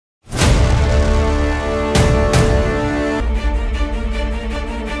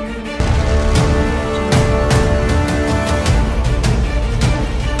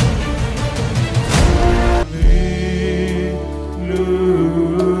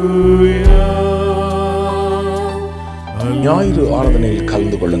ஞாயிறு ஆராதனையில்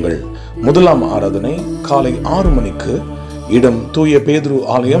கலந்து கொள்ளுங்கள். முதலாம் ஆராதனை காலை 6 மணிக்கு, இடம் தூய பேதுரு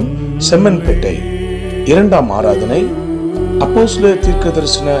ஆலயம், செம்மன்பேட்டை. இரண்டாம் ஆராதனை அப்போஸ்தல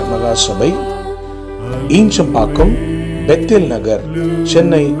தீர்க்கதரிசன மகாசபை, ஈஞ்சம்பாக்கம், பெத்தேல் நகர்,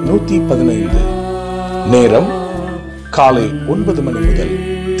 சென்னை 115. நேரம் காலை 9 மணி முதல்.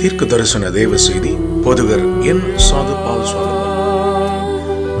 தீர்க்க தரிசன தேவ செய்தி போதகர் என். சாது பால் சுவாமி.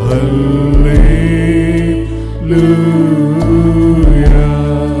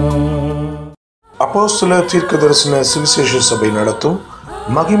 அப்போஸ்தல தீர்க்க தரிசன சுவிசேஷ சபை நடத்தும்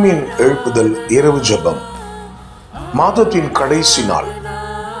மகிமையின் எழுப்புதல் இரவு ஜெபம். மாதத்தின் கடைசி நாள்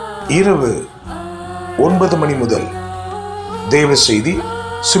இரவு 9 மணி முதல். தேவ செய்தி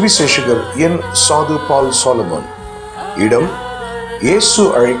சுவிசேஷகர் என். சாது பால் சாலமன். இடம் இயேசு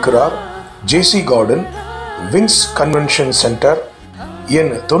அழைக்கிறார், ஜேசி கார்டன், விங்ஸ் கன்வென்ஷன் சென்டர்,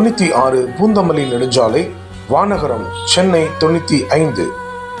 எண் 96, பூந்தமல்லி நெடுஞ்சாலை, வானகரம், சென்னை 95,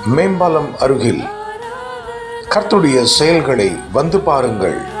 மேம்பாலம் அருகில். கர்த்தருடைய செயல்களை வந்து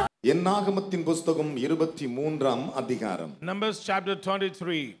பாருங்கள். என்னாகமத்தின் புஸ்தகம் 23ஆம் அதிகாரம். Numbers chapter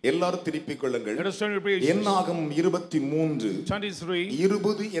 23. எல்லாரும் திருப்பிக் கொள்ளுங்கள். என்னாகமம் 23 23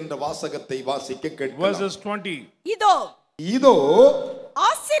 20 என்ற வாசகத்தை வாசிக்க கேட்கலாம். Verses 20. இதோ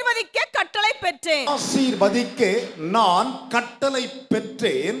ஆசீர்வதிக்க கட்டளை பெற்றேன். ஆசீர்வதிக்க நான் கட்டளை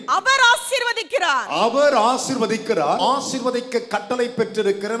பெற்றேன். அவர் ஆசீர்வதிக்கிறார். அவர் ஆசீர்வதிக்கிறார். ஆசீர்வதிக்க கட்டளை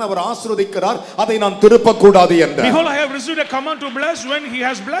பெற்றிருக்கிறேன். அவர் ஆசீர்வதிக்கிறார். அதை நான் திருப்ப கூடாது என்றார். Behold, I have received a command to bless. When he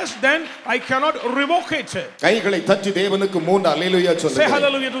has blessed, then I cannot revoke it. கைகளை தட்டி தேவனுக்கு 3 அல்லேலூயா சொல்லுங்கள். Say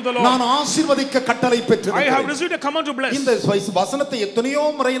hallelujah to the Lord. நான் ஆசீர்வதிக்க கட்டளை பெற்றிருக்கிறேன். I have received a command to bless. இந்த வசனத்தை எத்தனையோ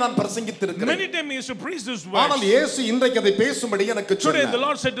முறை நான் பிரசங்கித்திருக்கிறேன். Many times he used to preach this word. ஆனால் இயேசு இன்றைக்கு அதை பேசும்படி எனக்கு சொன்னார். Today the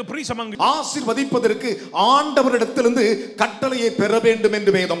Lord said to preach among you. ஆசீர்வதிப்பதற்கு ஆண்டவரிடத்திலிருந்து கட்டளையை பெற வேண்டும்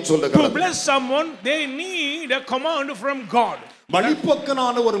என்று வேதம் சொல்லுகிறது. To bless someone, they need a command from God.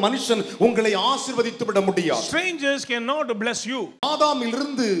 வழிபோக்கனான ஒரு மனுஷன் உங்களை ஆசீர்வதித்து விட முடியாது. Strangers cannot bless you.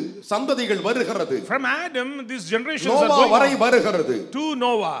 ஆதாமிலிருந்து சந்ததிகள் வருகிறது. From Adam these generations are Noah going வரை வருகிறது. to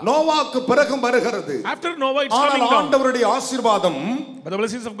Noah. நோவாக்கு பிறகு வருகிறது. After Noah it's coming ஆனால் down. ஆண்டவருடைய ஆசீர்வாதம் But the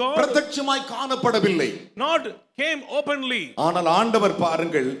blessings of God பிரத்யட்சமாய் காணப்படவில்லை. not came openly. ஆனால் ஆண்டவர்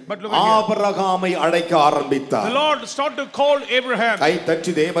பாருங்கள் ஆபிரகாமை அழைக்க ஆரம்பித்தார். The Lord started to call Abraham. கை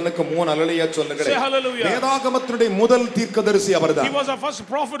தட்டி தேவனுக்கு 3 அல்லேலூயா சொல்லுங்கள். Say hallelujah. வேதாகமத்தினுடைய முதல் தீர்க்கதரிசி அவர்தான். He was the first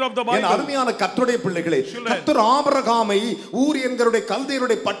prophet of the Bible. என் அருமையான கர்த்தருடைய பிள்ளைகளே, கர்த்தர் ஆபிரகாமை ஊர் என்கிறவருடைய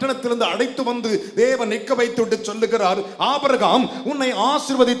கல்தேயருடைய பட்டணத்திலிருந்து அழைத்து வந்து தேவன் நிற்க வைத்துவிட்டு சொல்லுகிறார், ஆபிரகாம் உன்னை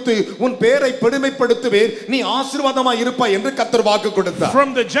ஆசீர்வதித்து உன் பேரை பெருமைப்படுத்துவேன், நீ ஆசீர்வாதமாய் இருப்பாய் என்று கர்த்தர் வாக்கு கொடுத்தார். From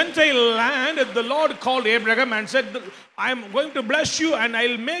the Gentile land the Lord called Abraham and said, I am going to bless you and I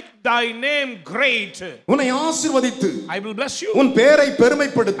will make thy name great. உன்னை ஆசீர்வதித்து I will bless you. உன் பேரை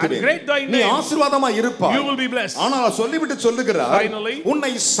பெருமைப்படுத்துவேன். And great thy name. நீ ஆசீர்வாதமாய் இருப்பாய். You will be blessed. ஆனால் சொல்லிவிட்டு சொல்லுகிறார், Finally,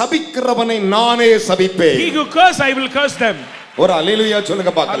 உன்னை சபிக்கிறவனை நானே சபிப்பேன். he who curse I will curse them. ஒரு அல்லேலூயா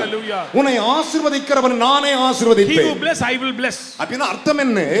சொல்லுங்க பார்க்கலாம். Hallelujah. உன்னை ஆசீர்வதிக்கிறவன் நானே ஆசீர்வதிப்பேன். He who bless I will bless. அப்படினா அர்த்தம்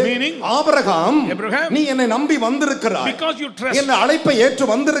என்ன? Meaning, ஆபிரகாம் Abraham, நீ என்னை நம்பி வந்திருக்கிறாய். because you trust என்ன அழைப்பை ஏற்று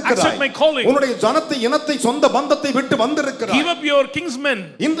வந்திருக்கிறாய். accept my calling. உன்னுடைய ஜனத்தை இனத்தை சொந்த பந்தத்தை விட்டு வந்திருக்கிறாய். Give up your kinsmen.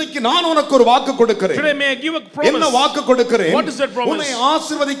 இன்றைக்கு நான் உனக்கு ஒரு வாக்கு கொடுக்கிறேன். Today may I give a promise. என்ன வாக்கு கொடுக்கிறேன்? What is that promise? உன்னை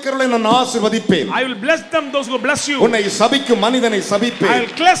ஆசீர்வதிக்கிறவனை நான் ஆசீர்வதிப்பேன். I will bless them those who bless you. உன்னை சபிக்கும் மனிதனை சபிப்பேன். I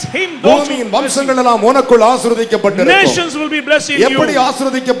will bless him those who பூமியின் வம்சங்கள் எல்லாம் உனக்குள் ஆசீர்வதிக்கப்பட்டிருக்கும். Nations will be blessed in you. எப்படி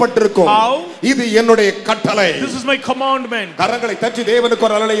ஆசீர்வதிக்கப்பட்டிருக்கும்? இது என்னுடைய கட்டளை. This is my commandment. கரங்களை தட்டி தேவனுக்கு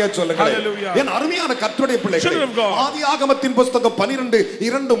ஒரு அல்லேலூயா சொல்லுங்கள். Hallelujah. என் அருமையான கர்த்தருடைய பிள்ளைகளே, ஆதியாகமத்தின் புத்தகம்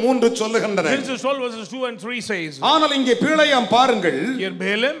 12:2-3 சொல்லுகின்றன. Genesis 12 verses 2 and 3 says, ஆனால் இங்கே பிலேயாம் பாருங்கள், here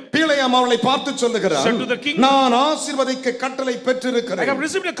Balaam பிலேயாம் அவளை பார்த்து சொல்லுகிறார், said to the king, நான் ஆசீர்வதிக்க கட்டளை பெற்றிருக்கிறேன். I have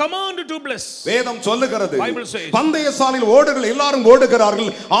received a command to bless. வேதம் சொல்லுகிறது, Bible says, பந்தயசாலையில் ஓடுகள் எல்லாரும்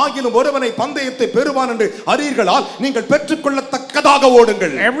ஓடுகிறார்கள், ஆகிலும் ஒருவனை பந்தயத்தை பெறுவான் என்று அறியீர்களால் நீங்கள் பெற்றுக்கொள்ளத்தக்கதாக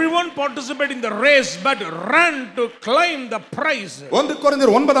ஓடுங்கள். Everyone participate in the race but run to climb the prize. 1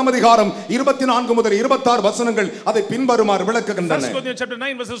 கொரிந்தியர் 9ஆம் அதிகாரம் 24 முதல் 26 வசனங்கள் அதை பின்வருமாறு விளக்குகின்றன. 1 Corinthians chapter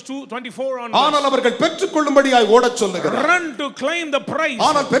 9 verses 2-24 on. ஆனால் அவர்கள் பெற்றுக்கொள்ளும்படியாய் ஓடச் சொல்லுகிறார். Run to climb the prize.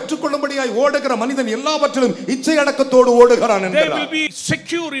 ஆனால் பெற்றுக்கொள்ளும்படியாய் ஓடுகிற மனிதன் எல்லாவற்றிலும் இச்சை அடக்கத்தோடு ஓடுகிறான் They என்றார். will be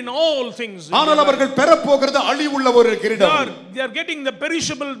secure in all things. ஆனால் அவர்கள் பெறப்போகிறது அழிவுள்ள ஒரு கிரீடம். They are getting the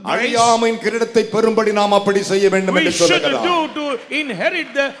perishable prize. அழியாமையின் கிரீடத்தை பெறும்படி நாம் அப்படி செய்ய வேண்டும் என்று We should do to inherit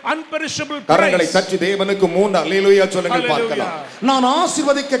the unperishable கரங்களை prize. தட்டி தேவனுக்கு 3 அல்லேலூயா சொல்லுங்கள் Hallelujah. பார்க்கலாம். நான்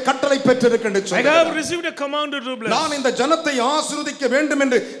ஆசீர்வதிக்க கட்டளை பெற்றிருக்கிறேன் என்று I சொல்லுகிறார். have received a command to bless. நான் இந்த ஜனத்தை ஆசீர்வதிக்க வேண்டும்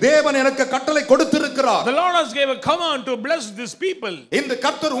என்று தேவன் எனக்கு கட்டளை கொடுத்திருக்கிறார். The Lord has gave a command to bless these people. இந்த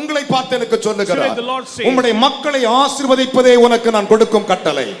கர்த்தர் உங்களை பார்த்து எனக்கு சொல்லுகிறார். So the Lord says, உம்முடைய மக்களை ஆசீர்வதிப்பதே உனக்கு நான் கொடுக்கும்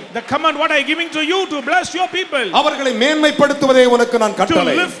கட்டளை. The command what I giving to you to bless your people. அவர்களை மேன்மைப்படுத்துவதே உனக்கு நான் To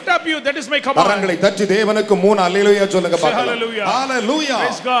கட்டளை. lift up you, that is my command. கரங்களை தட்டி தேவனுக்கு 3 அல்லேலூயா சொல்லுங்க பார்க்கலாம். Hallelujah. ஹalleluya.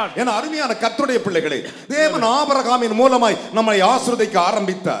 Praise God. என அருமையான கர்த்தருடைய பிள்ளைகளே, தேவன் ஆபிரகாமின் மூலமாய் நம்மை ஆசீர்வதிக்க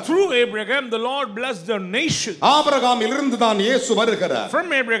ஆரம்பித்தார். Through Abraham the Lord blessed the nation. ஆபிரகாமிலிருந்து தான் இயேசு வருகிறார். From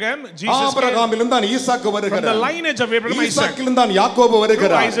Abraham Jesus came. ஆபிரகாமிலிருந்து தான் ஈசாக்கு From the வருகிறார். lineage of Abraham Isaac. ஈசாக்கிலிருந்து தான் யாக்கோபு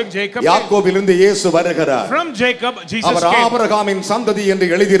வருகிறார். From Isaac, Jacob. யாக்கோபிலிருந்து இயேசு வருகிறார். From Jacob Jesus our came. ஆபிரகாமின் சந்ததி என்று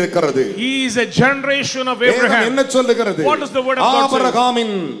எழுதி இருக்கிறது. He is a generation of வேதம் Abraham. என்ன சொல்லுகிறது? What does the word of God say?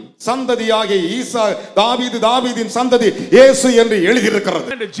 ஆபிரகாமின் சந்ததியாகிய ஈசா தாவீதின் சந்ததி இயேசு என்று எழுதி இருக்கிறது.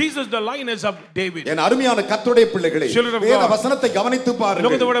 And Jesus the lineage of David. என் அருமையான கர்த்தருடைய பிள்ளைகளே, Children of வேத God. வசனத்தை கவனித்து பாருங்கள்.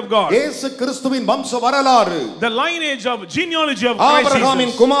 Look at the word of God. இயேசு கிறிஸ்துவின் வம்ச வரலாறு. The lineage of genealogy of Christ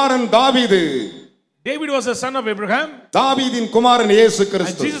ஆபிரகாமின் Jesus. குமாரன் தாவீது. David was a son of Abraham. தாவீதின் குமாரன் இயேசு And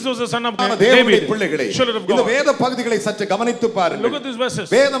Kristu. Jesus was a son of தேவனுடைய David. பிள்ளைகளே, Children of இந்த God. வேத பகுதிகளை சற்று கவனித்து Look பாருங்கள். at these verses.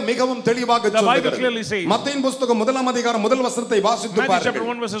 வேதம் மிகவும் தெளிவாக The Bible clearly சொல்லுகிறது. says. மத்தேயு புத்தகம் 1 அதிகாரம் முதல் வசனத்தை வாசித்து Matthew chapter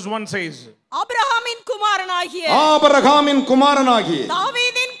பாருங்கள். 1 verses 1 says, ஆபிரகாமின் குமாரனாகிய ஆபிரகாமின் குமாரனாகிய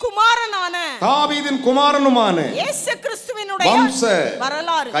தாவீதின் குமாரனான தாவீதின் குமாரனுமான இயேசு கிறிஸ்துவினுடைய வம்ச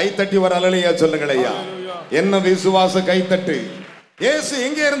வரலாறு. கைத்தட்டி வர அல்லேலூயா சொல்லுங்கள் ஐயா. என்ன விசுவாச கைத்தட்டு. இயேசு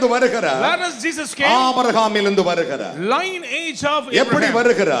எங்கே இருந்து வருகிறார்? where does Jesus came? ஆபிரகாமிலிருந்து வருகிறார். Lineage of எப்படி Abraham.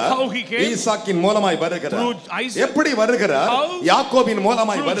 வருகிறார்? How he came? ஈசாக்கின் மூலமாய் வருகிறார். Through Isaac. எப்படி வருகிறார்? How? யாக்கோபின்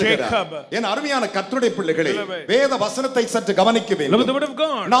மூலமாய் Through வருகிறார். Jacob. என் அருமையான கர்த்தருடைய பிள்ளைகளே, Beloved. வேத வசனத்தை சற்று கவனிக்க Look at the வேண்டும். word of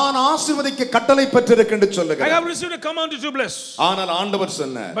God. நான் ஆசீர்வதிக்க கட்டளை பெற்றிருக்கிறேன் என்று I சொல்லுகிறார். have received a command to bless. ஆனால் ஆண்டவர்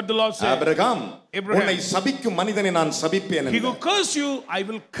சொன்னார், But the Lord said, Abraham, Abraham, உன்னை சபிக்கும் மனிதனை நான் சபிப்பேன் he who என்றார். curse you, I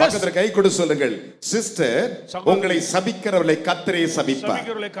will curse. பக்கத்துல கை கொடு சொல்லுங்கள், சிஸ்டர், சகோதரி. உங்களை சபிக்கிறவர்களை கர்த்தரே சபிப்பார்.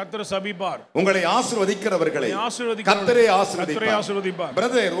 சபிக்கிறவர்களை கர்த்தர் சபிப்பார். உங்களை ஆசீர்வதிக்கிறவர்களை உங்களை ஆசீர்வதிக்கிறவர்களை கர்த்தரே கர்த்தரே ஆசீர்வதிப்பார். ஆசீர்வதிப்பார்.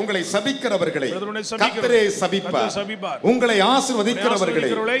 பிரதர், உங்களை சபிக்கிறவர்களை Brother, உன்னை சபிக்கிறவர்களை கர்த்தரே சபிப்பார். கர்த்தர் சபிப்பார். உங்களை ஆசீர்வதிக்கிறவர்களை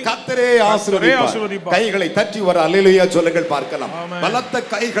ஆசீர்வதிக்கிறவர்களை கர்த்தரே கர்த்தரே ஆசீர்வதிப்பார். ஆசீர்வதிப்பார். கைகளை தட்டி வர அல்லேலூயா சொல்லுங்கள் பார்க்கலாம். Amen. பலத்த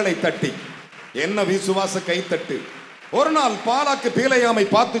கைகளை தட்டி. என்ன விசுவாச கைத்தட்டு. ஒரு நாள் பாலாக்கு பேலையாமை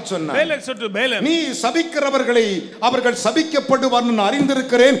பார்த்து சொன்னார், Balak said to Balaam, நீ சபிக்கிறவர்களை அவர்கள் சபிக்கப்படுவார் நான்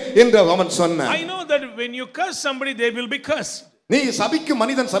அறிந்திருக்கிறேன் என்று அவன் சொன்னான். I know that when you curse somebody, they will be cursed. நீ சபிக்கும்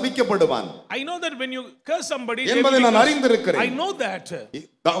மனிதன் சபிக்கப்படுவான் I know that when you curse somebody, they will என்பதை be நான் cursed. அறிந்திருக்கிறேன். I know that.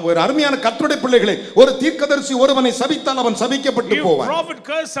 ஒரு அருமையான கர்த்தருடைய பிள்ளைகளே, ஒரு தீர்க்கதரிசி ஒருவனை சபித்தால் அவன் சபிக்கப்பட்டு If போவான். prophet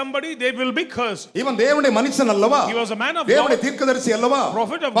curse somebody, they will be cursed. இவன் தேவனுடைய மனுஷன் அல்லவா? He was a man of தேவனுடைய God. தீர்க்கதரிசி அல்லவா?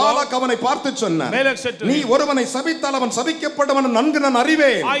 Prophet of God. பாலாக் அவனை பார்த்து சொன்னான், Balak said to நீ him, ஒருவனை சபித்தால் அவன் சபிக்கப்படுவன் நன்கு நான்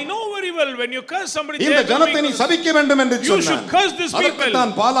அறிவேன். I know very well when you curse somebody, they இந்த will ஜனத்தை be நீ cursed. சபிக்க வேண்டும் என்று You should சொன்னான். curse these people.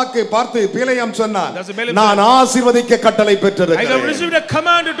 அதற்குத்தான் பாலாக்கை பார்த்து பேலையாம் சொன்னான், That's a Balaam நான் ஆசீர்வதிக்க கட்டளை I have பெற்றிருக்கிறேன். received a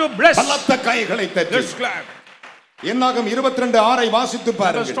command to bless. பலத்த கைகளை தட்டி. Let's clap. என்னாகும் 22:6 வாசித்து Verse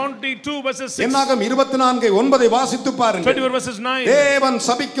பாருங்கள். 22 verses 6. என்னாகும் 24:9 வாசித்து பாருங்கள். 24 verses 9. தேவன்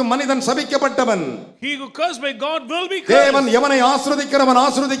சபிக்கும் மனிதன் சபிக்கப்பட்டவன். He who cursed by God will be தேவன் cursed. எவனை ஆசீர்வதிக்கிறவன் He who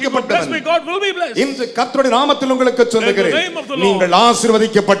blessed ஆசீர்வதிக்கப்பட்டவன். by God will be blessed. இன்று கர்த்தருடைய நாமத்தில் உங்களுக்கு சொல்லுகிறேன், In the name of the Lord. நீங்கள்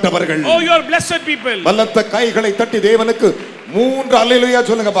ஆசீர்வதிக்கப்பட்டவர்கள். Oh, you are blessed people. பலத்த கைகளை தட்டி தேவனுக்கு 3 அல்லேலூயா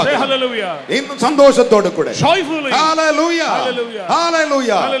சொல்லுங்க Say பாக்கலாம். hallelujah. இன்னும் சந்தோஷத்தோடு கூட Joyfully. ஹalleluya Hallelujah.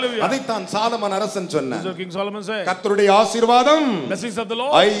 ஹalleluya. Hallelujah. அதைத்தான் சாலமன் அரசன் சொன்னான், So King Solomon said, கர்த்தருடைய ஆசீர்வாதம் blessings of the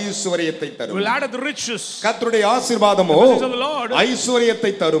Lord ஐஸ்வரியத்தை தரும். will add the riches. கர்த்தருடைய ஆசீர்வாதமோ blessings of the Lord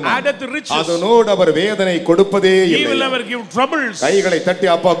ஐஸ்வரியத்தை தரும். addeth the riches. அதனோடு அவர் வேதனை கொடுப்பதே He will இல்லை. never give troubles. கைகளை தட்டி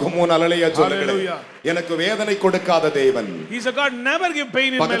அப்பாக்கு 3 அல்லேலூயா சொல்லுங்கள். Hallelujah. எனக்கு வேதனை கொடுக்காத தேவன். He's a God never give pain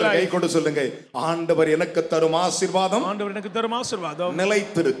in my பக்கத்துல கை life. கொண்டு சொல்லுங்க, ஆண்டவர் எனக்கு தரும் ஆசீர்வாதம் ஆண்டவர் எனக்கு தரும் ஆசீர்வாதம்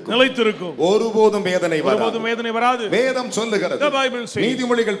நிலைத்திருக்கும், நிலைத்திருக்கும். ஒருபோதும் வேதனை வராது. ஒருபோதும் வேதனை வராது. வேதம் சொல்லுகிறது. The Bible says.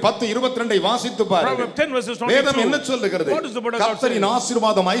 நீதிமொழிகள் 10:22 வாசித்து பாருங்கள். Proverbs 10 verses வேதம் 22. என்ன சொல்லுகிறது? What does the word of God say? கர்த்தரின்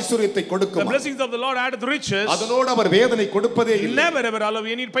ஆசீர்வாதம் ஐஸ்வரியத்தை The கொடுக்கும். blessings of the Lord addeth riches. அதனோடு அவர் வேதனை கொடுப்பதே He இல்லை. never ever allow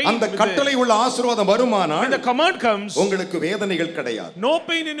any pain. அந்த with it. கட்டளை உள்ள ஆசீர்வாதம் When வருமானால் the command comes, உங்களுக்கு வேதனைகள் கிடையாது. no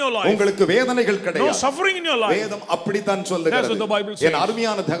pain in your life, உங்களுக்கு வேதனைகள் no கிடையாது. suffering in your life. வேதம் அப்படித்தான் That's சொல்லுகிறது. what the Bible says. என்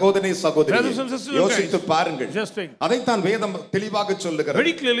அருமையான சகோதரனே சகோதரியே, Brothers and sisters in யோசித்து Christ. பாருங்கள். Just think. அதைத்தான் வேதம் தெளிவாக சொல்லுகிறது.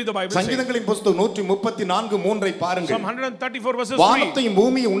 Very clearly the Bible says. சங்கீதங்களின் புத்தகம் 134:3 பாருங்கள். Psalm 134 verses 3. வானத்தையும்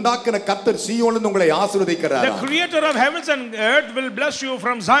பூமியை உண்டாக்கின கர்த்தர் சீயோனிலிருந்து உங்களை ஆசீர்வதிக்கிறார். The creator of heavens and earth will bless you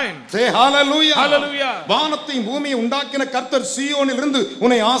from Zion. Say hallelujah. Hallelujah. வானத்தையும் பூமியை உண்டாக்கின கர்த்தர் சீயோனிலிருந்து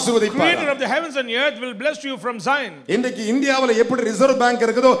உன்னை ஆசீர்வதிப்பார். Creator of the heavens and earth will bless you from Zion. இன்றைக்கு இந்தியாவுல எப்படி ரிசர்வ் பேங்க்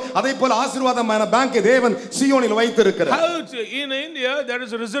இருக்குதோ அதே போல ஆசீர்வாதமான பேங்கை தேவன் சீயோனில் வைத்திருக்கிறார். How in India there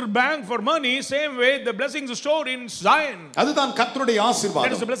is a reserve bank for money, same way the blessings are stored in Zion. அதுதான் கர்த்தருடைய That is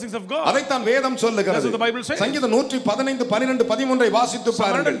ஆசீர்வாதம். the blessings of God. அதைத்தான் வேதம் சொல்லுகிறது. That's what the Bible says. சங்கீதம் 115 12 13 வாசித்து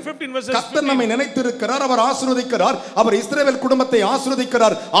பாருங்கள். 115 verses கர்த்தர் நம்மை நினைத்திருக்கிறார், அவர் ஆசீர்வதிக்கிறார், அவர் இஸ்ரவேல் குடும்பத்தை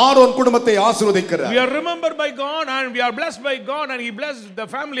ஆசீர்வதிக்கிறார், ஆரோன் குடும்பத்தை ஆசீர்வதிக்கிறார். We are remembered by God and we are blessed by God, and he blessed the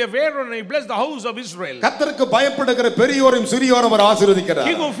family of Aaron and he blessed the house of Israel. கர்த்தருக்கு பயப்படுகிற பெரியோரும் சிறியோரும் அவர் ஆசீர்வதிக்கிறார்.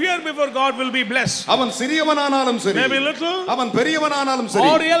 He who fear before God will be blessed. அவன் சிறியவனானாலும் சரி, Maybe little, அவன் பெரியவனானாலும் சரி,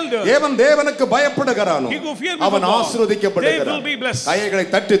 or elder, தேவனுக்கு பயப்படுகிறானோ he who fear before அவன் God, ஆசீர்வதிக்கப்படுகிறான். they will be blessed. கைகளை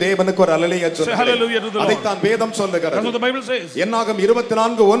தட்டி தேவனுக்கு ஒரு அல்லேலூயா Say hallelujah to the Lord. அதைத்தான் வேதம் சொல்லுகிறது. That's what the Bible says. என்னாகும்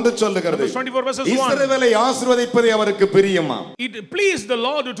 24:1 சொல்லுகிறது. 24 verses 1. இஸ்ரவேலை ஆசீர்வதிப்பதே அவருக்கு பிரியமா. It pleased the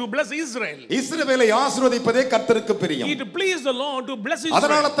Lord to bless Israel. இஸ்ரவேலை ஆசீர்வதிப்பதே கர்த்தருக்கு பிரியம். It pleased the Lord to bless Israel.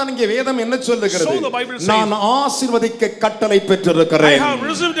 அதனால தான் இங்கே வேதம் என்ன சொல்லுகிறது? So the Bible says, நான் ஆசீர்வதிக்க கட்டளை பெற்றிருக்கிறேன். I have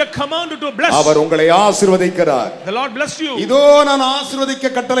received a command to bless. அவர் உங்களை ஆசீர்வதிக்கிறார். The Lord bless you. இதோ நான்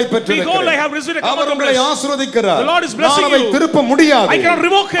ஆசீர்வதிக்க கட்டளை பெற்றிருக்கிறேன். Behold, I have received a command our to உங்களை bless. ஆசீர்வதிக்கிறார். The Lord is blessing நான் அதை you. திருப்ப முடியாது. I cannot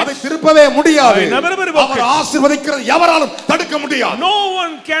revoke it. அதை திருப்பவே முடியாது. I never revoke our it. ஆசீர்வதிக்கிறது எவராலும் தடுக்க முடியாது. No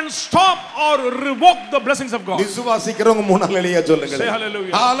one can stop or revoke the blessings of God. விசுவாசிக்கிறவங்க மூணு அல்லேலூயா சொல்லுங்க. Say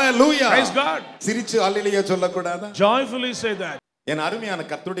hallelujah. Hallelujah. Praise God. சிரிச்சு அல்லேலூயா சொல்லக்கூடாதா? Joyfully say that. என் அருமையான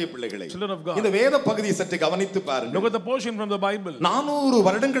கர்த்தருடைய பிள்ளைகளே, Children of God. இந்த வேத பகுதியை சற்று கவனித்து பாருங்கள். Look at the portion from the Bible. 400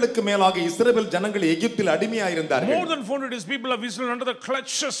 வருடங்களுக்கு மேலாக இஸ்ரவேல் ஜனங்கள் எகிப்தில் அடிமையாக இருந்தார்கள். More than 400 years people of Israel under the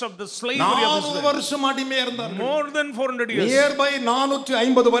clutches of the slavery of 400 Israel. வருஷம் அடிமையாக இருந்தார்கள். More than 400 years. Nearby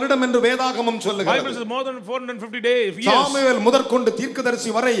 450 வருடம் என்று வேதாகமம் Bible சொல்லுகிறது. says more than 450 days. Samuel முதற்கொண்டு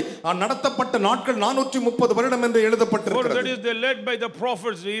தீர்க்கதரிசி வரை நடத்தப்பட்ட நாட்கள் 430 வருடம் என்று எழுதப்பட்டிருக்கிறது. That is they led by the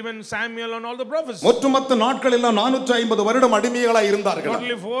prophets, even Samuel and all the prophets. ஒட்டுமொத்த நாட்கள் எல்லாம் 450 வருடம் அடிமைகளாய் இருந்தார்கள்.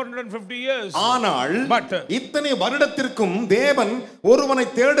 Only 450 years. ஆனால் But இத்தனை வருடத்திற்கும் தேவன் ஒருவனை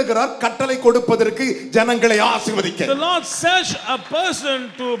தேடுகிறார் கட்டளை கொடுப்பதற்கு, ஜனங்களை ஆசீர்வதிக்க. the Lord searched a person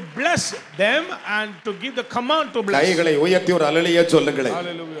to bless them and to give the command to bless. கைகளை உயர்த்தி ஒரு அல்லேலூயா சொல்லுங்களேன்.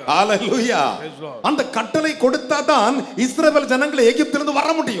 Hallelujah. ஹalleluya. அந்த கட்டளை கொடுத்தாதான் இஸ்ரவேல் ஜனங்கள் எகிப்திலிருந்து வர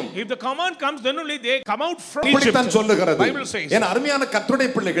முடியும். If the command comes, then only they come out from அப்படித்தான் Egypt. சொல்லுகிறது. Bible says. என் அருமையான கர்த்தருடைய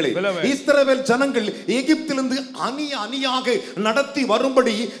பிள்ளைகளே, இஸ்ரவேல் ஜனங்கள் எகிப்திலிருந்து அணியாக நடத்தி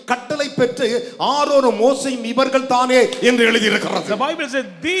வரும்படி கட்டளை பெற்று ஆரோனும் மோசேயும் இவர்கள் தானே என்று எழுதி இருக்கிறது. The Bible says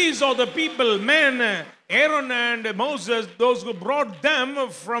these are the people, men, Aaron and Moses, those who brought them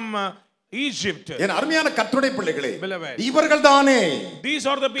from Egypt. என் அருமையான கர்த்தருடைய பிள்ளைகளே, Beloved. இவர்கள் தானே. These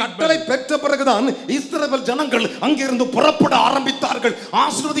are the people. கட்டளை பெற்ற பிறகுதான் இஸ்ரவேல் ஜனங்கள் அங்கிருந்து புறப்பட ஆரம்பித்தார்கள்,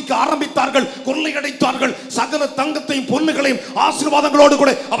 ஆசீர்வதிக்க ஆரம்பித்தார்கள், கொள்ளையடித்தார்கள், சகல தங்கத்தையும் பொன்னுகளையும் ஆசீர்வாதங்களோடு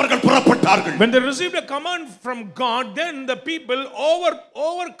கூட அவர்கள் புறப்பட்டார்கள். When they received a command from God, then the people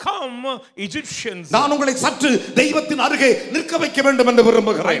overcome Egyptians. நான் உங்களை சற்று தெய்வத்தின் அருகே நிற்க வைக்க வேண்டும் என்று I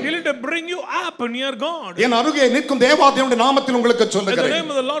விரும்புகிறேன். need to bring you up near God. என் அருகே நிற்கும் தேவாதியுடைய நாமத்தில் உங்களுக்கு In the சொல்லுகிறேன். name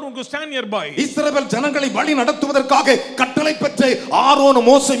of the Lord, who stand nearby. இஸ்ரவேல் ஜனங்களை வழி நடத்துவதற்காக கட்டளை பெற்ற ஆரோனும்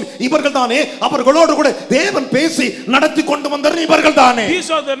மோசேயும் இவர்கள் தானே. அவர்களோடு கூட தேவன் பேசி நடத்தி கொண்டு வந்தார் இவர்கள் தானே.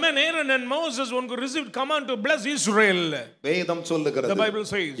 These are the men, Aaron and Moses, who received command to bless Israel. வேதம் சொல்லுகிறது. The Bible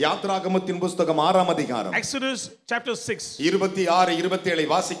says. யாத்ராகமத்தின் புத்தகம் 6ஆம் அதிகாரம் Exodus chapter 6. 26 27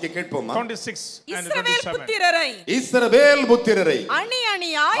 வாசிக்க கேட்போமா? 26 and இஸ்ரவேல் 27. புத்திரரை இஸ்ரவேல் புத்திரரை அணி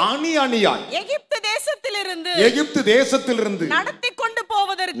அணியாய் அணியாய் எகிப்து தேசத்திலிருந்து எகிப்து தேசத்திலிருந்து நடத்தி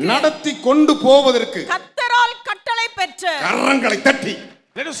கொண்டு போவதற்கு கர்த்தரால் கட்டளை பெற்ற கரங்களை தட்டி.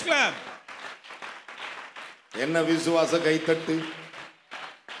 Let us clap. என்ன விசுவாச கைத்தட்டு.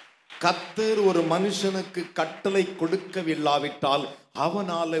 கர்த்தர் ஒரு மனுஷனுக்கு கட்டளை கொடுக்கவில்லாவிட்டால்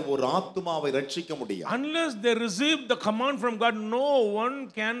அவனால ஒரு ஆத்துமாவை ரட்சிக்க முடியாது. Unless they receive the command from God, no one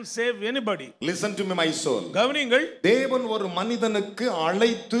can save anybody. Listen to me my soul. கவனிங்கள். தேவன் ஒரு மனிதனுக்கு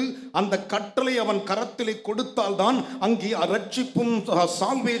அழைத்து அந்த கட்டளை அவன் கரத்திலே கொடுத்தால் தான் அங்கே ரட்சிப்பும்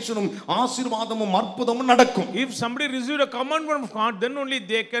சால்வேஷனும் ஆசீர்வாதமும் அற்புதமும் நடக்கும். If somebody received a command from God, then only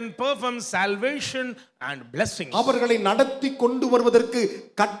they can perform salvation and blessings. அவர்களை நடத்தி கொண்டு வருவதற்கு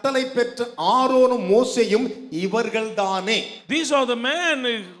கட்டளை பெற்ற ஆரோனும் மோசேயும் இவர்கள்தானே. These are the men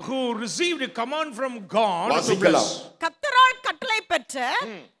who received a command from God to bless. கர்த்தரால் கட்டளை பெற்ற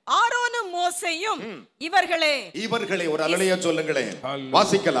ஆரோனும் மோசேயும் இவர்களே ஒரு அல்லேலூயா சொல்லுங்களேன்.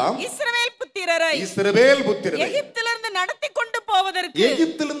 வாசிக்கலாம். இஸ்ரவேல் புத்திரரை எகிப்திலிருந்து நடத்தி கொண்டு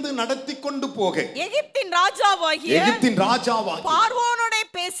போக எகிப்தின் ராஜாவாகிய பார்வோனோடு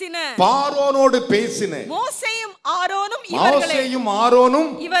பேசின மோசேயும் ஆரோனும் மோசேயும் ஆரோனும்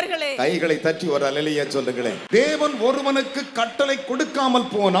இவர்களே. கைகளை தட்டி ஒரு அல்லேலூயா சொல்லுங்களேன். தேவன் ஒருவனுக்கு கட்டளை கொடுக்காமல்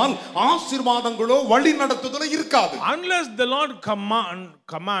போனால் ஆசீர்வாதங்களோ வழி நடத்துதலோ இருக்காது. Unless the Lord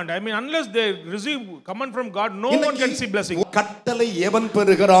command, I mean unless they receive command from God, no one can see blessing. கட்டளை எவன்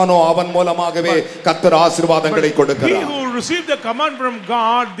பெறுகிறானோ அவன் மூலமாகவே கர்த்தர் ஆசீர்வாதங்களை கொடுக்கிறார். He who receive the command from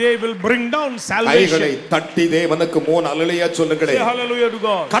God, they will bring down salvation. கைகளை தட்டி தேவனுக்கு மூணு அல்லேலூயா சொல்லுங்களேன். Say hallelujah to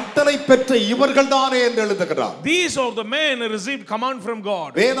God. கட்டளை பெற்ற இவர்கள்தானே என்று எழுதுகிறார். These are the men who received command from God.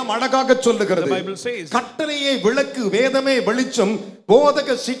 வேதம் அழகாக சொல்லுகிறது. The Bible says, கட்டளையே விளக்கு, வேதமே வெளிச்சம்,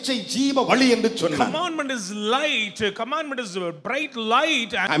 போதக சிட்சை ஜீவ வழி என்று சொன்னார். Commandment is light, commandment is a bright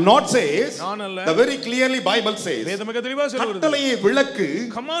light. I'm not says, the very clearly Bible says, வேதமிக தெளிவாக சொல்லுகிறது. கட்டளையே விளக்கு,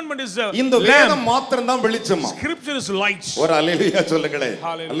 commandment is இந்த வேதம் மாத்திரம் தான் வெளிச்சம். Scripture is light. ஒரு அல்லேலூயா சொல்லுங்களேன்.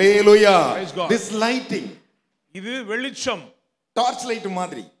 அல்லேலூயா. This lighting, இது வெளிச்சம். டார்ச் லைட்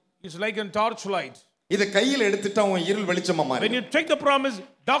மாதிரி. It's like a torch light. இத கையில எடுத்துட்டா உன் இருள் வெளிச்சமா மாறும். When you take the promise,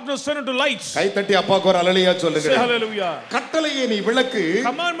 darkness turn into light. கை தட்டி அப்பாக்கு ஒரு அல்லேலூயா சொல்லுங்க. Say hallelujah. கட்டளையே நீ விளக்கு,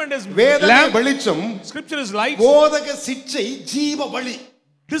 commandment is வேதமே வெளிச்சம், scripture is light, போதக சிட்சை ஜீவ வழி.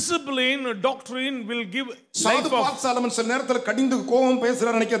 discipline, doctrine will give சாது life of. சாலமன் சில நேரத்துல கடிந்து கோபம்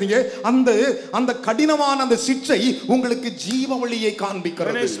பேசுறாரு நினைக்காதீங்க. அந்த கடினமான அந்த சிட்சை உங்களுக்கு ஜீவ வழியை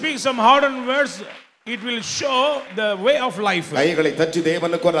காண்பிக்கிறது. When I speak some hardened words, it will show the way of life. கைகளை தட்டி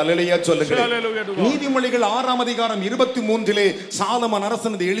தேவனுக்கு ஒரு அல்லேலூயா சொல்லுங்க. Hallelujah to God. நீதிமொழிகள் 6ஆம் அதிகாரம் 23 சாலமன்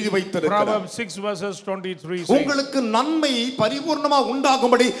அரசன் இதை எழுதி வைத்திருக்கிறார். Proverbs 6 verses 23 says, உங்களுக்கு நன்மை பரிபூர்ணமாக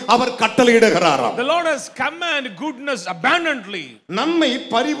உண்டாகும்படி அவர் கட்டளையிடுகிறாராம். the Lord has commanded goodness abundantly. நன்மை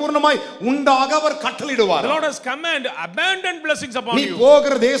பரிபூர்ணமாய் உண்டாக அவர் கட்டளையிடுவார். The Lord has commanded abundant blessings upon நீ you.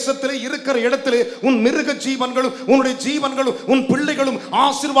 போகிற தேசத்திலே இருக்கிற இடத்திலே உன் மிருக ஜீவன்களும் உன்னுடைய ஜீவன்களும் உன் பிள்ளைகளும்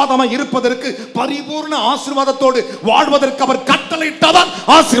ஆசீர்வாதமாய் இருப்பதற்கு பரிபூர்ண ஆசீர்வாதத்தோடு வாழ்வதற்கு அவர் கட்டளையிட்டதான்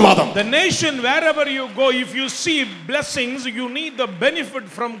ஆசீர்வாதம். The nation wherever you go, if you see blessings, you need the benefit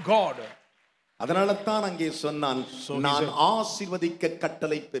from God. அதனால தான் அங்கே சொன்னான், நான் ஆசீர்வதிக்க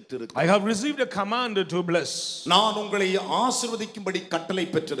கட்டளை பெற்றிருக்கிறேன். I have received a command to bless. நான் உங்களை ஆசீர்வதிக்கும்படி கட்டளை I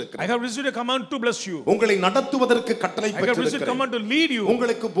பெற்றிருக்கிறேன். have received a command to bless you. உங்களை நடத்துவதற்கு கட்டளை I have received a பெற்றிருக்கிறேன். command to lead you.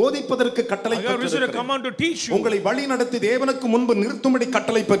 உங்களுக்கு போதிப்பதற்கு கட்டளை I have received a பெற்றிருக்கிறேன். command to teach you. உங்களை வழி நடத்தி தேவனுக்கு முன்பு நிறுத்தும்படி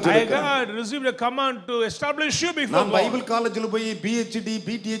கட்டளை I பெற்றிருக்கிறேன். have received a command to establish you before நான் God. பைபிள் காலேஜில் போய் PhD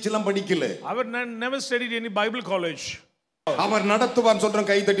BTH எல்லாம் படிக்கல. I have never studied any Bible college. அவர் நடத்துவான் சொல்றேன்.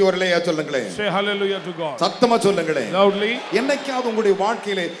 கை தட்டி ஒரு அல்லேலூயா சொல்லுங்களேன். Say hallelujah to God. சத்தமா சொல்லுங்களேன். Loudly. என்னைக்காவது உங்களுடைய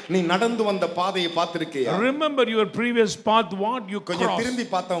வாழ்க்கையிலே நீ நடந்து வந்த பாதையை பார்த்திருக்கியா? Remember your previous path, what you கொஞ்சம் crossed. திரும்பி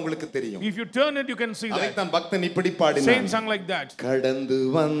பார்த்தா உங்களுக்கு தெரியும். If you turn it, you can see that. அதைத்தான் பக்தன் இப்படி பாடினான். Same song like that. கடந்து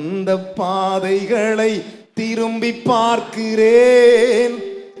வந்த பாதைகளை திரும்பி பார்க்கிறேன்,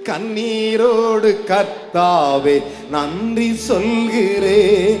 கண்ணீரோடு கர்த்தாவே நன்றி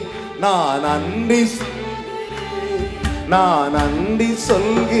சொல்கிறேன், நான் நன்றி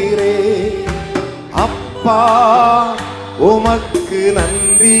சொல்கிறேன். அப்பா உமக்கு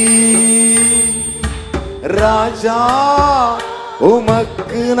நன்றி, ராஜா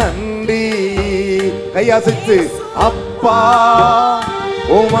உமக்கு நன்றி. கையாசித்து அப்பா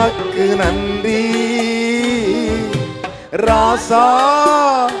உமக்கு நன்றி, ராசா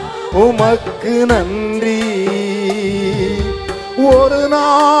உமக்கு நன்றி. ஒரு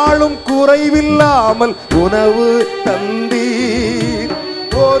நாளும் குறைவில்லாமல் உணவு தந்தீர்,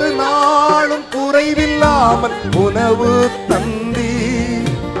 ஒரு நாளும் குறைவில்லாமல் உணவு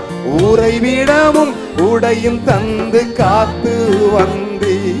தந்தீர். உறைவிடமும் உடையும் தந்து காத்து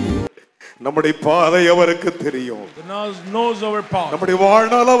வந்தீர். நம்முடைய பாதை அவருக்கு தெரியும். நம்முடைய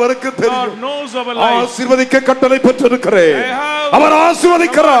வாழ்நாள் அவருக்கு தெரியும். ஆசீர்வதிக்க கட்டளை பெற்றிருக்கிறேன். அவர்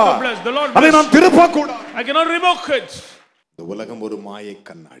ஆசீர்வதிக்கிறார். அதை நான் திருப்ப கூடாது. I cannot revoke it. இந்த உலகம் ஒரு மாயை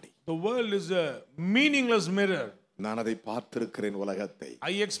கண்ணாடி. The world is a meaningless mirror. நான் அதை பார்த்திருக்கிறேன் உலகத்தை.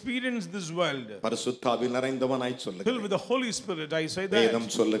 I experienced this world. பரிசுத்தாவியில் நிறைந்தவனாய் Filled சொல்லுகிறேன். with the Holy Spirit, I say that. வேதம்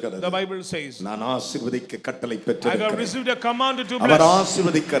சொல்லுகிறது. The Bible says, நான் ஆசீர்வதிக்க கட்டளை I have பெற்றிருக்கிறேன். received a command to our bless.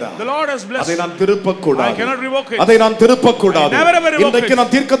 ஆசீர்வதிக்கிறார். The Lord has blessed. அதை நான் திருப்ப I கூடாது. cannot revoke it. அதை நான் திருப்ப கூடாது. I never ever revoke இன்றைக்கு it.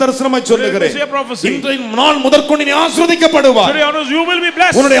 நான் தீர்க்க தரிசனமாய் சொல்லுகிறேன். Today is a prophecy. இன்றைய நாள் முதற்கொண்டு நீ ஆசீர்வதிக்கப்படுவாய். Today onwards you will be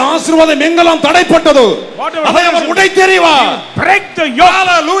blessed. உன்னுடைய ஆசீர்வாதம் எங்கெல்லாம் தடைப்பட்டதோ அதை அவர் உடைத்தெறிவார். Break the yoke.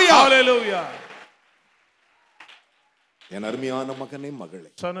 Hallelujah. Hallelujah. என் அருமையான மகனே மகளே,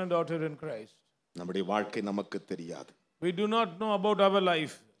 Son and daughter in Christ, நம்முடைய வாழ்க்கை நமக்கு தெரியாது. we do not know about our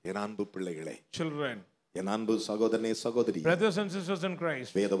life. என் அன்பு பிள்ளைகளே, Children, என் அன்பு சகோதரனே சகோதரி, brothers and sisters in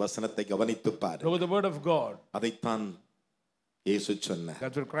Christ, வேத வசனத்தை கவனித்து பாரு. look at the word of God. அதைத்தான் இயேசு சொன்னார்.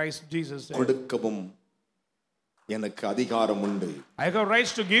 That's what Christ Jesus said. கொடுக்கவும் எனக்கு அதிகாரம் உண்டு, I have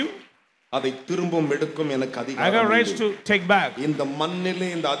rights to give அதை திரும்பவும் எடுக்கும் எனக்கு I have அதிகாரம் rights உண்டு. to take back. இந்த மண்ணிலே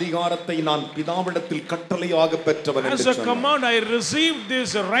இந்த அதிகாரத்தை நான் பிதாவிடத்தில் கட்டளையாக பெற்றவன் As என்று a சொன்னார். command, I received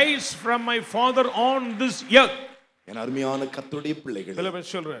these rights from my Father on this earth. என் அருமையான கர்த்தருடைய பிள்ளைகளே, Beloved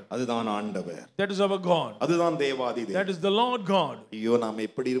children, அதுதான் ஆண்டவர், that is our God. அதுதான் தேவாதி That is the Lord God. ஐயோ நாம்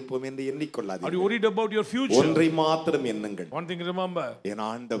எப்படி இருப்போம் என்று Are you எண்ணிக்கொள்ளாதீர்கள். worried about your future? ஒன்றை மாத்திரம் எண்ணுங்கள், One thing remember, என்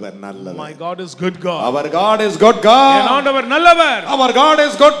ஆண்டவர் நல்லவர். my God is good God. Our God is good God. என் ஆண்டவர் நல்லவர். Our God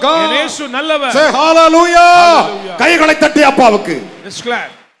is good God. என் இயேசு நல்லவர். Say hallelujah. Hallelujah. கைகளை தட்டி அப்பாவுக்கு. Let's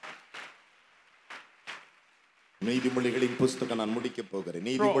clap. நீதிமொழிகளின் புத்தகம் நான் முடிக்க போகிறேன்.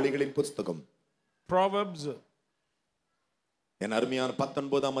 நீதிமொழிகளின் புத்தகம் Proverbs, என் அருமையான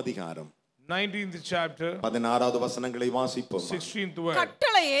 19ஆம் அதிகாரம் 19th chapter, 16வது வசனங்களை வாசிப்போம். 16th word.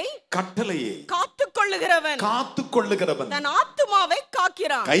 கட்டளையை காத்துக்கொள்ளுகிறவன் காத்துக்கொள்ளுகிறவன் தன் ஆத்துமாவை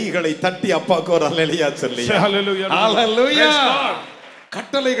காக்கிறான். கைகளை தட்டி அப்பாவுக்கு ஒரு அல்லேலூயா சொல்லி. Say hallelujah. ஹalleluya. Praise God.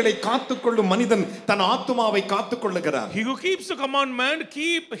 கட்டளைகளை காத்துக்கொள்ளும் மனிதன் தன் ஆத்துமாவை காத்துக்கொள்ளுகிறான். He who keeps the commandment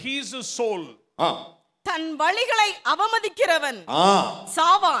keep his soul. தன் வழிகளை அவமதிக்கிறவன்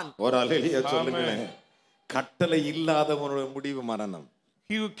சாவான். ஒரு அல்லேலூயா சொல்லுங்களேன். கட்டளை இல்லாதவனுடைய முடிவு மரணம்.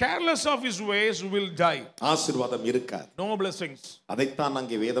 He who careless of his ways will die. ஆசீர்வாதம் இருக்காது. No blessings. அதைத்தான்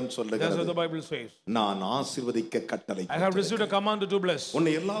அங்கே வேதம் That's சொல்லுகிறது. what the Bible says. நான் ஆசீர்வதிக்க கட்டளை. I have received a command to bless.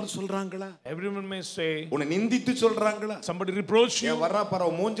 உன்னை எல்லாரும் சொல்றாங்களா? Everyone may say. உன்னை நிந்தித்து சொல்றாங்களா? Somebody reproach you. வரா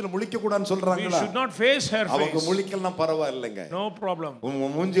பரவ மூஞ்சில முழிக்க கூடாதுன்னு We சொல்றாங்களா? should not face her அவங்க face. முழிக்கலாம் பரவாயில்லைங்க. No problem. உன்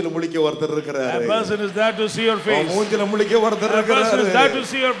மூஞ்சில முழிக்க ஒருத்தர் இருக்கிறாரு. A person is there to see your face. மூஞ்சில முழிக்க ஒருத்தர் A person இருக்கிறாரு. is there to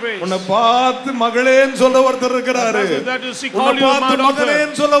see your face. உன்னை பார்த்து மகளேன்னு சொல்ல ஒருத்தர் இருக்கிறாரு. A person is there to see உன்னை call you my பார்த்து daughter. மகளேன்னு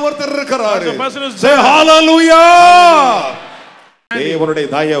சொல்ல ஒருத்தர் இருக்கிறாரு. The person is Say there. hallelujah. தேவனுடைய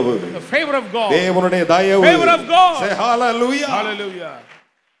தயவு. The favor of God. தேவனுடைய தயவு. Favor of God. Say hallelujah. Hallelujah.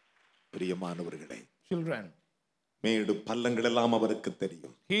 பிரியமானவர்களே, Children, மேடு பள்ளங்கள் எல்லாம் அவருக்கு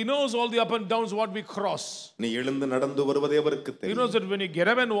தெரியும். He knows all the up and downs what we cross. நீ எழுந்து நடந்து வருவதே அவருக்கு He தெரியும். knows that when you get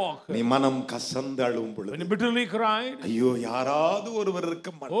up and walk, நீ மனம் கசந்து அழும் பொழுது, when you bitterly cried, ஐயோ யாராவது ஒருவர்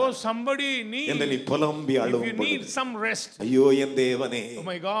இருக்க மாட்டார் oh somebody என்று நீ need, புலம்பி if அழும் you பொழுது, need some rest, ஐயோ என் தேவனே oh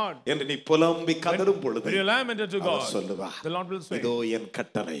my God, என்று நீ புலம்பி கதறும் பொழுது when you lament unto our God, சொல்லுவார், the Lord will say, இதோ என்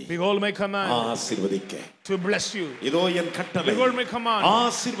கட்டளை behold my command ஆசீர்வதிக்க, to bless you. இதோ என் கட்டளை Behold my command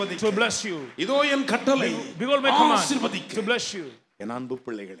ஆசீர்வதிக்க, to bless you. இதோ என் கட்டளை Behold my command ஆசீர்வதிக்க. to bless you. என் அன்பு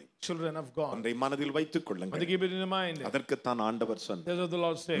பிள்ளைகளே, Children of God, ஒன்றை மனதில் வைத்துக் and கொள்ளுங்கள். keep it in your mind. அதற்கு தான் ஆண்டவர் சொன்னார், That's what the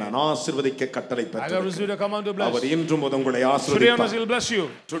Lord said. நான் ஆசீர்வதிக்க கட்டளை I have பெற்றேன். received a command to bless. அவர் இன்றும் உங்களை Today onwards ஆசீர்வதிப்பார். He will bless you.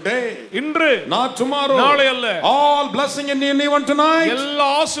 Today, இன்று, not tomorrow. நாளை அல்ல. All blessing in anyone tonight. எல்லா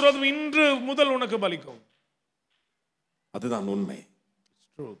ஆசீர்வாதமும் இன்று முதல் உனக்கு பலிக்கும். அதுதான் உண்மை. It's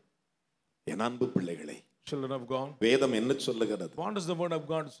true. என் அன்பு பிள்ளைகளே, Children of God, வேதம் என்ன சொல்லுகிறது? what does the word of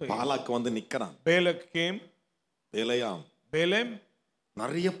God say? பாலாக்கு வந்து நிக்கிறான். Balak came. வேலையாம், Balaam,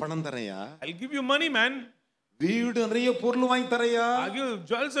 நிறைய பணம் தரையா, I'll give you money, man. வீடு நிறைய பொருள் வாங்கி தரையா, I'll give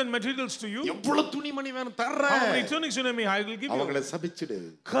jewels and materials to you. எவ்வளவு துணிமணி வேணும் How தர்றேன். many tunics you need? I will give you. அவங்களை சபிச்சிடு.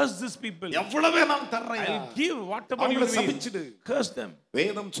 Curse these people. எவ்வளவு வேணும் தர்றேன். I'll give whatever you அவங்களை need. சபிச்சிடு. Curse them.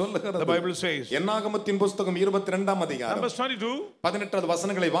 வேதம் சொல்லுகிறது. The Bible says. என்னாகமத்தின் புத்தகம் 22ஆம் அதிகாரம் Numbers 22, 18வது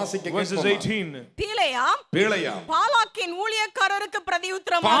வசனங்களை வாசிக்க verses கேட்போமா? 18. பீலையாம் பாலாக்கின் ஊழியக்காரருக்கு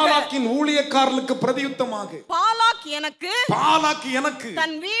பிரதியுத்தரமாக பாலாக்கின் ஊழியக்காரர்களுக்கு பிரதியுத்தமாக பாலாக்கு எனக்கு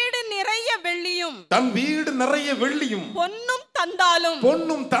தன் வீடு நிறைய வெள்ளியும் தன் வீடு நிறைய வெள்ளியும் பொன்னும்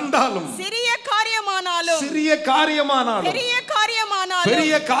தந்தாலும் சிறிய காரியமானாலும் பெரிய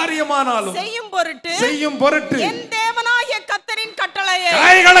காரியமானாலும் செய்யும் பொருட்டு என் தேவனாகிய கர்த்தரின் கட்டளையை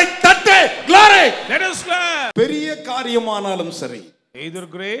கைகளை தட்டு glory. Let us clap. பெரிய காரியமானாலும் சரி, Either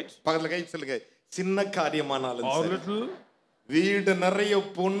great பக்கத்துல கை சொல்லுங்க, சின்ன காரியமானாலும் or சரி, little, வீடு நிறைய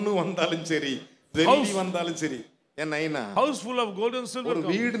பொண்ணு வந்தாலும் சரி, வெள்ளி வந்தாலும் சரி, என்ன house full of gold and silver. ஒரு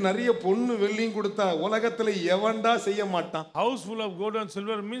வீடு நிறைய பொண்ணு வெள்ளியும் கொடுத்தா உலகத்துல எவன்டா செய்ய மாட்டான்? House full of gold and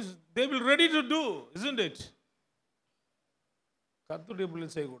silver means they will ready to do, isn't it? கர்த்தருடைய பிள்ளை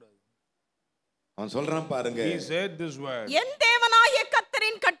செய்யக்கூடாது. அவன் சொல்றான் பாருங்க, He said this word. என் தேவனாகிய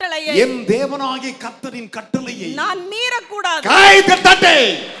கர்த்தரின் கட்டளையை நான் மீறக்கூடாது. கையை தட்டு.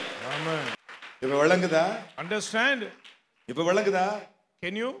 Amen. இப்ப விளங்குதா? Understand? இப்ப விளங்குதா?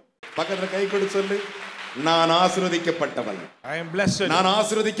 Can you? பக்கத்துல கை கொடு சொல்லு, நான் ஆசீர்வதிக்கப்பட்டவன். I am blessed. நான் I am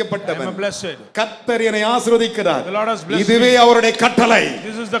ஆசீர்வதிக்கப்பட்டவன். blessed. கர்த்தர் என்னை ஆசீர்வதிக்கிறார். The Lord has blessed இதுவே அவருடைய கட்டளை.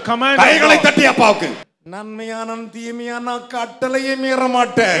 This is the command. கைகளை தட்டி அப்பாவுக்கு. நன்மையான தீமையான கட்டளையை மீற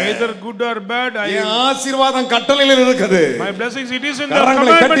மாட்டேன். Either good or bad, என் ஆசீர்வாதம் கட்டளையில் இருக்குது. my blessings it is in the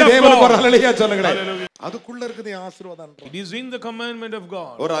கரங்களை commandment தட்டி of தேவனுக்கு ஒரு God. ஹல்லேலூயா சொல்லுங்க. Hallelujah. அதுக்குள்ள இருக்குது ஆசீர்வாதம். It is in the commandment of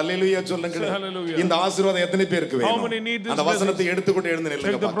God. ஒரு ஹல்லேலூயா சொல்லுங்க. Say hallelujah. இந்த ஆசீர்வாதம் எத்தனை பேருக்கு How வேணும்? many need this அந்த வசனத்தை எடுத்துக்கிட்டு எழுந்து Take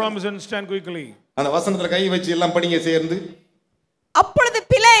நில்லுங்க. the promise and stand quickly. அந்த வசனத்துல கை வச்சு எல்லாம் படிங்க சேர்ந்து. அப்பொழுது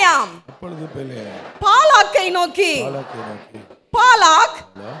பிலேயாம் பிலேயாம் பாலாக்கை நோக்கி, பாலாக்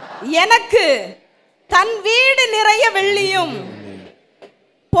எனக்கு தன் வீடு நிறைய வெள்ளியும்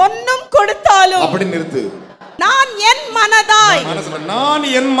பொன்னும் கொடுத்தாலும், அப்படி நிறுத்து, நான் என்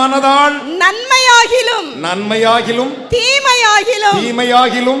மனதால் நன்மையாகிலும்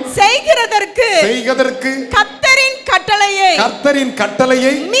தீமையாகிலும் செய்கிறதற்கு கர்த்தரின்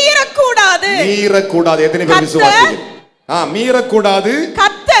கட்டளையை மீறக்கூடாது. எத்தனை பேர் விசுவாசிக்கிறீர்கள்? மீறக்கூடாது.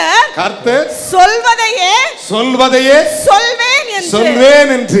 கர்த்தர் சொல்வதையே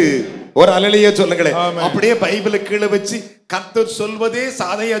சொல்வேன் என்று ஒரு அல்லேலூயா சொல்லுங்களேன். அப்படியே பைபிளை கீழே வச்சு கர்த்தர் சொல்வதே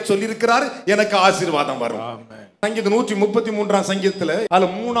சாதையா சொல்லி இருக்கிறார், எனக்கு ஆசீர்வாதம் வரும். சங்கீதம் 133 சங்கீதத்துல அதுல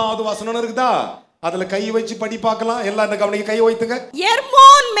 3வது வசனம் இருக்குதா, அதுல கை வச்சு படி பார்க்கலாம். எல்லாரும் கவனிக்க, கை வைத்துங்க.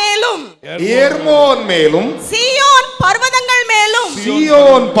 எர்மோன் மேலும் சீயோன்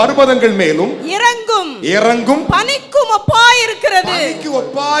பர்வதங்கள் மேலும் இறங்கும் பனிக்கும் ஒப்பாயிருக்கிறது.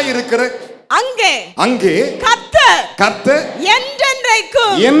 அங்கே கர்த்தர்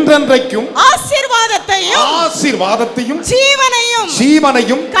என்றென்றைக்கும் ஆசீர்வாதத்தையும்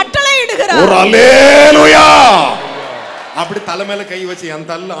ஜீவனையும் கட்டளையிடுகிறார். ஒரு அல்லேலூயா. அப்படி தலைமையில கை வச்சு, என்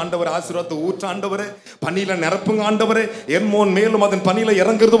தள்ள ஆண்டவர் ஆசீர்வாதத்தை ஊற்ற ஆண்டவரே, பனியில நிரப்புங்க ஆண்டவரே, எர்மோன் மேலும் அதன் பனியில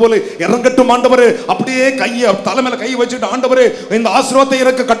இறங்குறது போல இறங்கட்டும் ஆண்டவரே. அப்படியே கையை தலைமையில கை வச்சுட்டு, ஆண்டவரே இந்த ஆசீர்வாதத்தை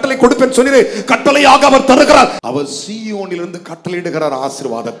எனக்கு கட்டளை கொடுப்பேன் சொன்னீரே, கட்டளையாக அவர் தருகிறார். அவர் சீயோனிலிருந்து கட்டளையிடுகிறார்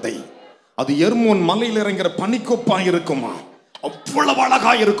ஆசீர்வாதத்தை. அது எர்மோன் மலையில் இறங்குற பனிக்கொப்பா இருக்குமா, அவ்வளவு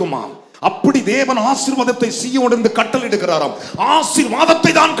அழகா இருக்குமா. அப்படி தேவன் ஆசீர்வாதத்தை சீயோனிலிருந்து கட்டளையிடுகிறாராம்.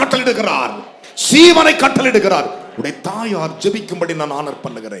 ஆசீர்வாதத்தை தான் கட்டளையிடுகிறார், சீவனை கட்டளையிடுகிறார். உடைய தாயார் ஜெபிக்கும்படி நான் ஆனர்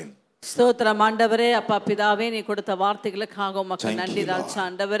பண்ணுகிறேன். ஸ்தோத்திரம் ஆண்டவரே. அப்பா பிதாவே, நீ கொடுத்த வார்த்தைகளுக்காக உமக்கு நன்றி ராஜா.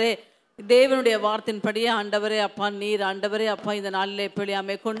 ஆண்டவரே, தேவனுடைய வார்த்தையின்படியே ஆண்டவரே அப்பா, நீர் ஆண்டவரே அப்பா இந்த நாளிலே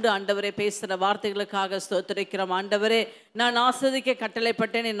பிழையாமை கொண்டு ஆண்டவரே பேசுகிற வார்த்தைகளுக்காக ஸ்தோத்திரிக்கிறோம். ஆண்டவரே, நான் ஆஸ்வதிக்க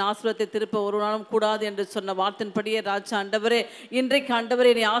கட்டளைப்பட்டேன், என் ஆசீர்வாதத்தை திருப்ப ஒரு நாளும் கூடாது என்று சொன்ன வார்த்தையின்படியே ராஜா ஆண்டவரே, இன்றைக்கு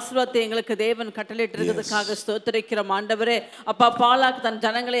ஆண்டவரே நீ ஆசீர்வாதத்தை எங்களுக்கு தேவன் கட்டளையிட்டிருக்கிறதுக்காக ஸ்தோத்திரிக்கிறோம். ஆண்டவரே அப்பா, பாலாக் தன்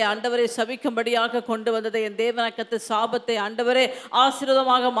ஜனங்களை ஆண்டவரை சபிக்கும்படியாக கொண்டு வந்ததை, என் தேவனக்கத்து சாபத்தை ஆண்டவரே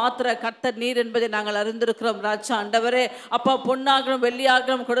ஆசீர்வாதமாக மாத்திர கர்த்தர் நீர் என்பதை நாங்கள் அறிந்திருக்கிறோம் ராஜா. ஆண்டவரே அப்பா, பொன்னாகலும்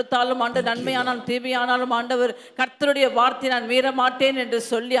வெள்ளியாகலும் கொடுத்தாலும் ஆண்டு நன்மையானாலும் தீமையானாலும் ஆண்டவர் கர்த்தருடைய வார்த்தை நான் மீற மாட்டேன் என்று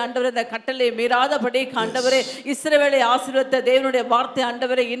சொல்லி ஆண்டவர் இந்த கட்டளையை மீறாதபடி ஆண்டவரே இஸ்ரவேலை ஆசீர்வதித்த தேவனுடைய வார்த்தை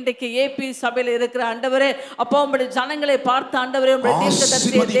ஆண்டவரே, இன்றைக்கு ஏபி சபையில் இருக்கிற ஆண்டவரே அப்பா, உங்களுடைய ஜனங்களை பார்த்து ஆண்டவரே, உங்களுடைய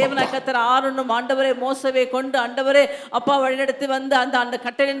தீர்க்கதரிசியை தேவனாகிய கர்த்தர் ஆரோனும் ஆண்டவரே மோசேவை கொண்டு ஆண்டவரே அப்பா வழிநடத்தி வந்து அந்த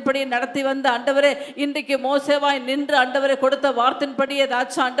கட்டளையின்படி நடத்தி வந்து ஆண்டவரே, இன்றைக்கு மோசேவாய் நின்று ஆண்டவரை கொடுத்த வார்த்தையின்படியே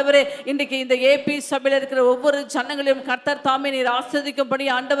ராஜா ஆண்டவரே, இன்றைக்கு இந்த ஏபி சபையில் இருக்கிற ஒவ்வொரு ஜனங்களையும் கர்த்தர் தாமே நீர் ஆசீர்வதிக்கும்படி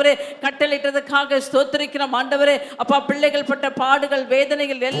ஆண்டவரே கட்டளையிட்டதற்காக ஸ்தோத்திரிக்கிறோம். ஆண்டவரே அப்பா, பிள்ளைகள் பட்ட பாடுகள்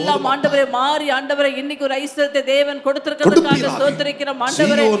வேதனைகள் எல்லாம் ஆண்டவரே மாறி ஆண்டவரே இன்னைக்கு ஒரு ஐஸ்வர்யத்தை தேவன் கொடுத்திருக்கிறதுக்காக ஸ்தோத்திரிக்கிறோம்.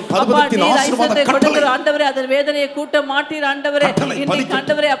 ஆண்டவரே அப்பா, நீர் ஐஸ்வர்யத்தை கொடுக்கிற ஆண்டவரே, அதன் வேதனையை கூட்ட மாட்டீர் ஆண்டவரே. இன்னைக்கு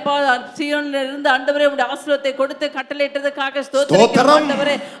ஆண்டவரே அப்பா, சீயோனில் இருந்து ஆண்டவரே உடைய ஆசீர்வாதத்தை கொடுத்து கட்டளையிட்டதற்காக ஸ்தோத்திரிக்கிறோம்.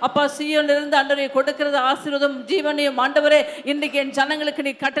 ஆண்டவரே அப்பா, சீயோனில் இருந்து ஆண்டவரை கொடுக்கிறது ஆசீர்வாதம் ஜீவனையும் ஆண்டவரே, இன்னைக்கு என் ஜனங்களுக்கு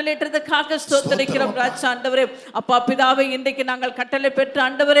நீ கட்டளையிட்டதற்காக ஸ்தோத்திரிக்கிறோம் ராஜா. ஆண்டவரே அப்பா பிதாவை, இன்றைக்கு நாங்கள் கட்டளை பெற்று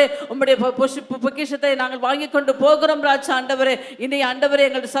ஆண்டவரே உம்முடைய பொக்கிஷத்தை நாங்கள் வாங்கி கொண்டு போகிறோம் ராஜா. ஆண்டவரே இனி ஆண்டவரே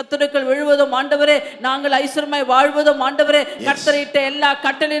எங்கள் சத்துருக்கள் விழுவதும் ஆண்டவரே நாங்கள் ஐஸ்வர்யமாய் வாழ்வதும் ஆண்டவரே கர்த்தரிட்ட எல்லா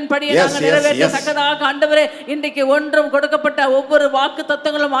கட்டளையின்படியே நாங்கள் நிறைவேற்றத்தக்கதாக ஆண்டவரே, இன்றைக்கு ஒன்றும் கொடுக்கப்பட்ட ஒவ்வொரு வாக்கு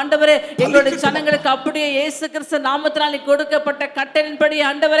தத்தங்களும் ஆண்டவரே எங்களுடைய ஜனங்களுக்கு அப்படியே இயேசு கிறிஸ்து நாமத்தினால் கொடுக்கப்பட்ட கட்டளையின்படி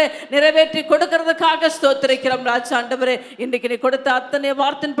ஆண்டவரே நிறைவேற்றி கொடுக்கிறதுக்காக ஸ்தோத்திரிக்கிறோம் ராஜா. ஆண்டவரே இன்றைக்கு நீ கொடுத்த அத்தனை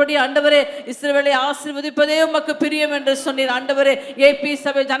வார்த்தையின்படி ஆண்டவரே இஸ்ரவேலை ஆசீர்வதிப்பதே உமக்கு பிரியம் என்று சொன்னீர் ஆண்டவரே. ஏபி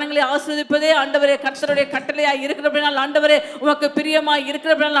சபை ஜனங்களை ஆசீர்வதிப்பதே ஆண்டவரே கர்த்தருடைய கட்டளையாய் இருக்கிறபடியால் ஆண்டவரே உமக்கு பிரியமாய்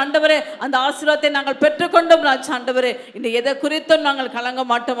இருக்கிறபடியால் ஆண்டவரே அந்த ஆசீர்வாதத்தை நாங்கள் பெற்றுக்கொண்டோம் ராஜா. ஆண்டவரே இன்னும் எதை குறித்தும் நாங்கள் கலங்க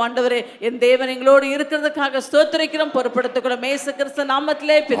மாட்டோம் ஆண்டவரே. என் தேவன் எங்களோடு இருக்கிறதுக்காக ஸ்தோத்திரிக்கிறோம், பொறுப்படுத்துகிறோம் இயேசு கிறிஸ்து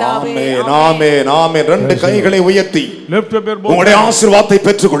நாமத்திலே பிதாவே. ஆமென் ஆமென். ரெண்டு கைகளை உயர்த்தி உங்களுடைய ஆசீர்வாதத்தை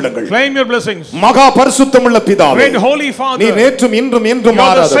பெற்றுக்கொள்ளுங்கள். Claim your blessings. மகா பரிசுத்தமுள்ள பிதாவே, great holy Father, நீ நேற்றும் இன்றும் என்றும்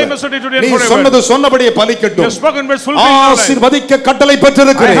மாறாதவர். நீ சொன்னது சொன்னபடியே பலிக்கட்டும். ஆசீர்வதிக்க கட்டளை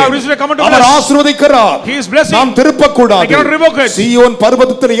பெற்றிருக்கிறேன். அவர் ஆசீர்வதிக்கிறார், நாம் திருப்பக் கூடாது. சீயோன்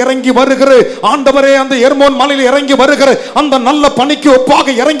பர்வதத்தில் இறங்கி வருகிற ஆண்டவரே, அந்த எர்மோன் மலையில் இறங்கி வருகிற அந்த நல்ல பனிக்கு ஒப்பாக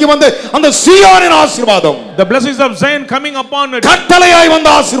இறங்கி வந்து அந்த சீயோனின் ஆசீர்வாதம், the blessings of Zion coming upon it, கட்டளையாய் வந்த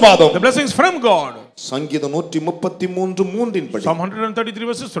ஆசீர்வாதம், the blessings from God. சங்கீதம் 133:3 படி Psalm 133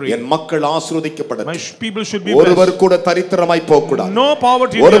 verses 3, என் மக்கள் ஆசீர்வதிக்கப்படட்டும். my people should be blessed. ஒருவர் கூட தரித்திரமாய் போக கூடாது. No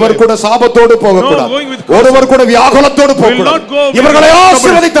poverty. ஒருவர் கூட சாபத்தோடு போக கூடாது. ஒருவர் கூட வியாகுலத்தோடு போக கூடாது. இவர்களை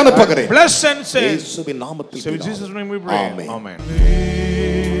ஆசீர்வதித்து அனுப்புகிறேன். Bless and save. இயேசுவின் நாமத்தில் in Jesus' name we pray. Amen.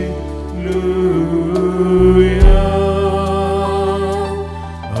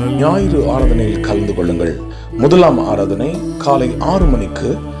 ஞாயிறு ஆராதனையில் கலந்து கொள்ளுங்கள். முதலாம் ஆராதனை காலை 6 மணிக்கு,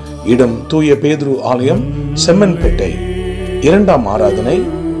 இடம் தூய பேதுரு ஆலயம், செம்மன்பேட்டை. இரண்டாம் ஆராதனை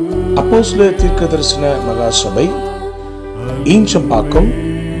அப்போஸ்தல தீர்க்கதரிசன மகா சபை, ஈஞ்சம்பாக்கம்,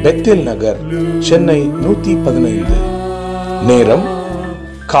 பெத்தேல் நகர், சென்னை 115. நேரம்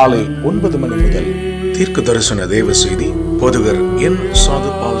காலை 9 மணி முதல். தீர்க்க தரிசன தேவ செய்தி போதகர் என்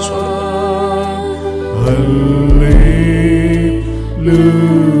சாது பால் சுவாமி.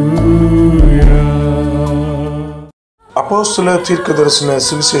 அப்போஸ்தல தீர்க்க தரிசன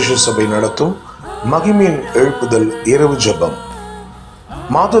சுவிசேஷ சபை நடத்தும் மகிமையின் எழுப்புதல் இரவு ஜெபம்.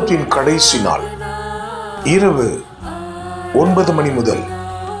 மாதத்தின் கடைசி நாள் இரவு 9 மணி முதல்.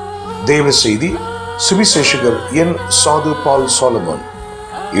 தேவ செய்தி சுவிசேஷகர் என் சாது பால் சாலமன்.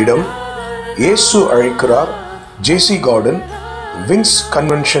 இடம் இயேசு அழைக்கிறார், ஜேசி கார்டன், விங்ஸ்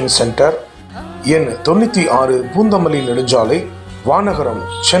கன்வென்ஷன் சென்டர், எண் 96, பூந்தமல்லி நெடுஞ்சாலை, வானகரம்,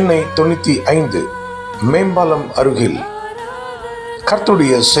 சென்னை 95, மேம்பாலம் அருகில்.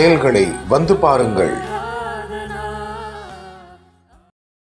 கர்த்தருடைய செயல்களை வந்து பாருங்கள்.